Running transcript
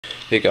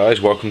Hey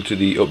guys, welcome to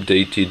the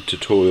updated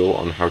tutorial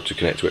on how to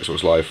connect to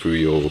Xbox Live through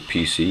your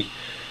PC.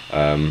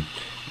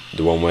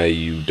 The one where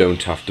you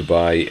don't have to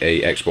buy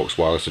a Xbox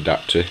wireless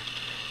adapter,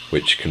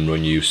 which can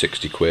run you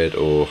 60 quid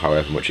or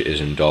however much it is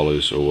in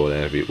dollars or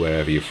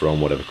wherever you're from,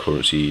 whatever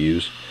currency you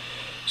use.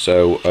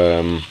 So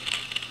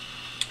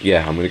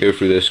yeah, I'm going to go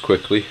through this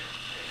quickly.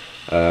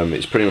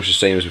 It's pretty much the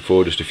same as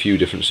before, just a few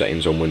different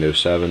settings on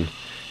Windows 7,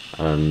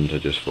 and I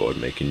just thought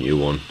I'd make a new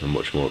one, a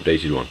much more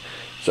updated one.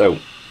 So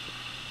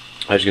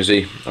as you can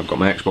see, I've got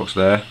my Xbox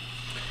there.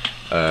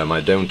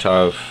 I don't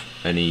have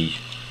any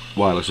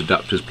wireless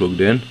adapters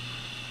plugged in,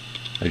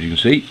 as you can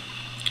see.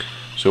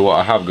 So what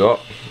I have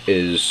got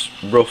is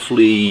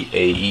roughly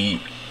a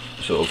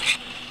sort of,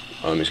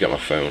 let me just get my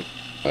phone,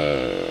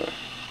 a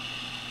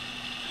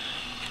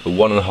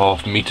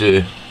 1.5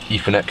 meter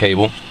Ethernet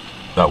cable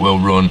that will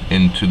run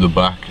into the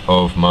back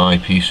of my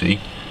PC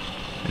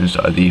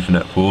inside the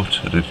Ethernet port.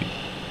 I don't know if you,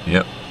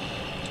 yep.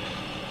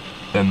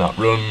 Then that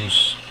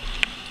runs,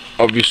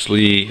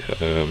 obviously,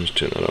 let's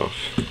turn that off.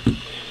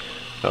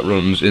 That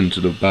runs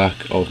into the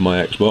back of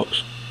my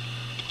Xbox,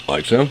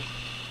 like so.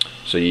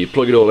 So you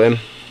plug it all in,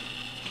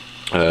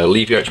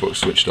 leave your Xbox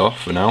switched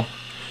off for now,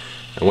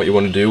 and what you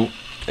want to do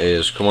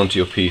is come onto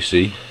your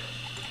PC.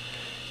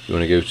 You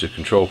want to go to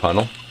Control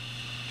Panel,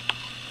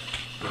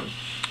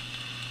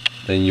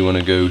 then you want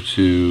to go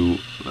to,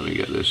 let me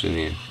get this in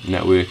here,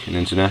 Network and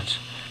Internet.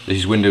 This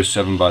is Windows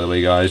 7, by the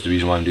way, guys. The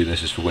reason why I'm doing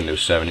this is for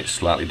Windows 7, it's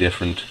slightly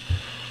different.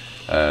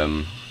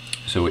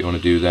 So what you want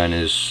to do then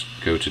is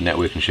go to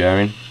Network and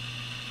Sharing,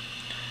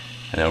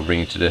 and it'll bring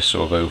you to this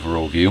sort of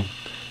overall view.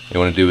 What you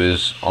want to do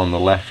is, on the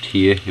left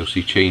here, you'll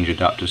see Change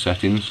Adapter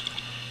Settings.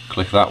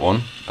 Click that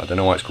one. I don't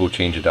know why it's called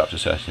Change Adapter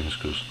Settings,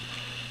 because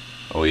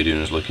all you're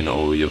doing is looking at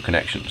all your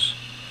connections.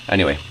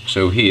 Anyway,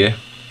 so here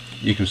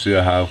you can see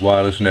I have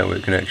wireless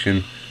network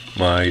connection,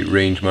 my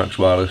Range Max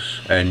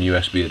wireless and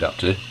USB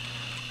adapter,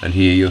 and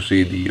here you'll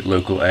see the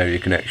local area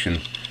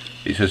connection.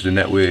 It says the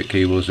network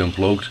cable is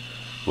unplugged,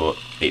 but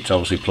it's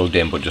obviously plugged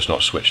in but just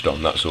not switched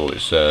on. That's all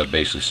it's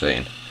basically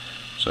saying.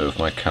 So if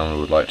my camera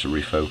would like to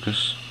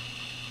refocus,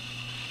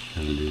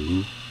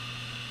 hello,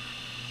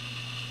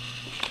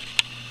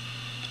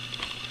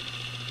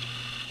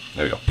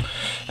 there we go.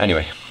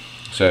 Anyway,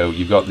 so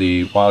you've got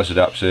the wireless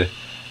adapter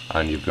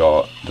and you've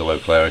got the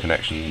local area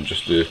connection.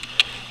 Just to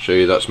show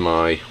you, that's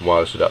my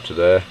wireless adapter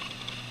there.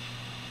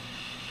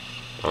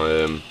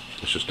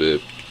 It's just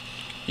a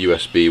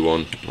USB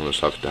one. I just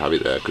have to have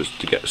it there because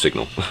to get a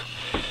signal.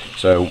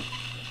 So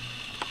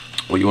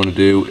what you want to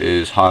do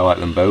is highlight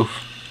them both,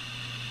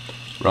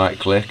 right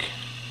click,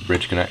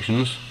 bridge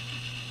connections,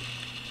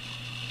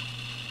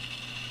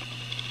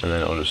 and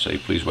then it'll just say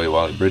please wait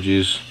while it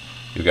bridges.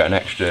 You'll get an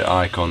extra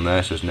icon there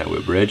that says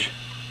network bridge.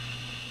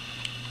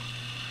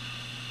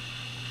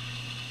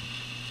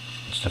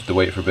 Just have to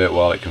wait for a bit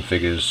while it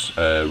configures,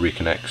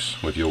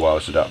 reconnects with your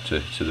wireless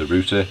adapter to the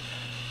router.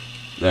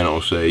 Then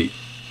it'll say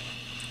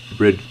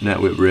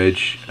network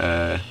bridge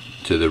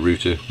to the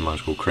router.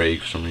 Mine's called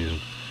Craig for some reason,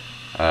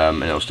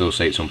 and it'll still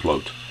say it's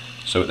unplugged.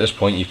 So at this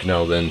point you can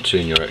now then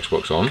turn your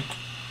Xbox on,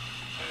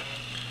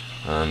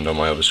 and on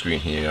my other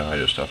screen here I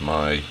just have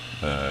my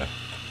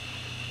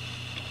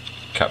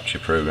capture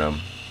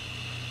program.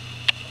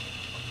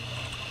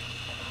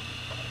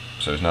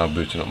 So it's now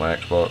booting up my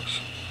Xbox,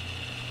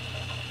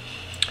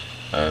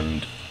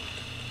 and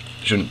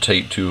it shouldn't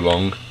take too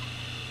long,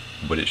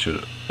 but it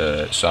should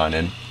sign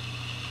in.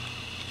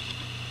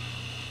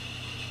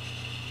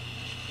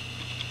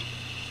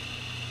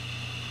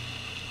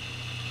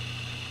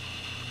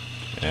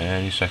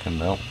 Any second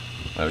now.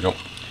 There we go.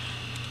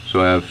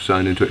 So I have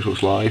signed into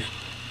Xbox Live,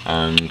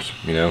 and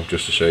you know,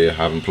 just to show you, I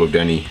haven't plugged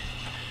any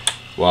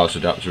wireless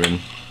adapter in.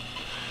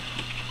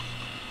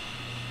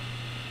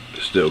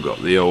 Still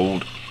got the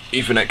old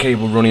Ethernet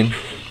cable running.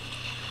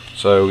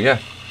 So yeah,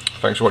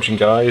 thanks for watching,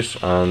 guys,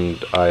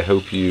 and I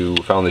hope you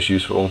found this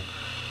useful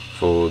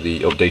for the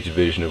updated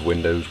version of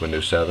Windows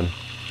 7,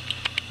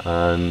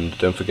 and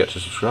don't forget to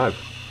subscribe.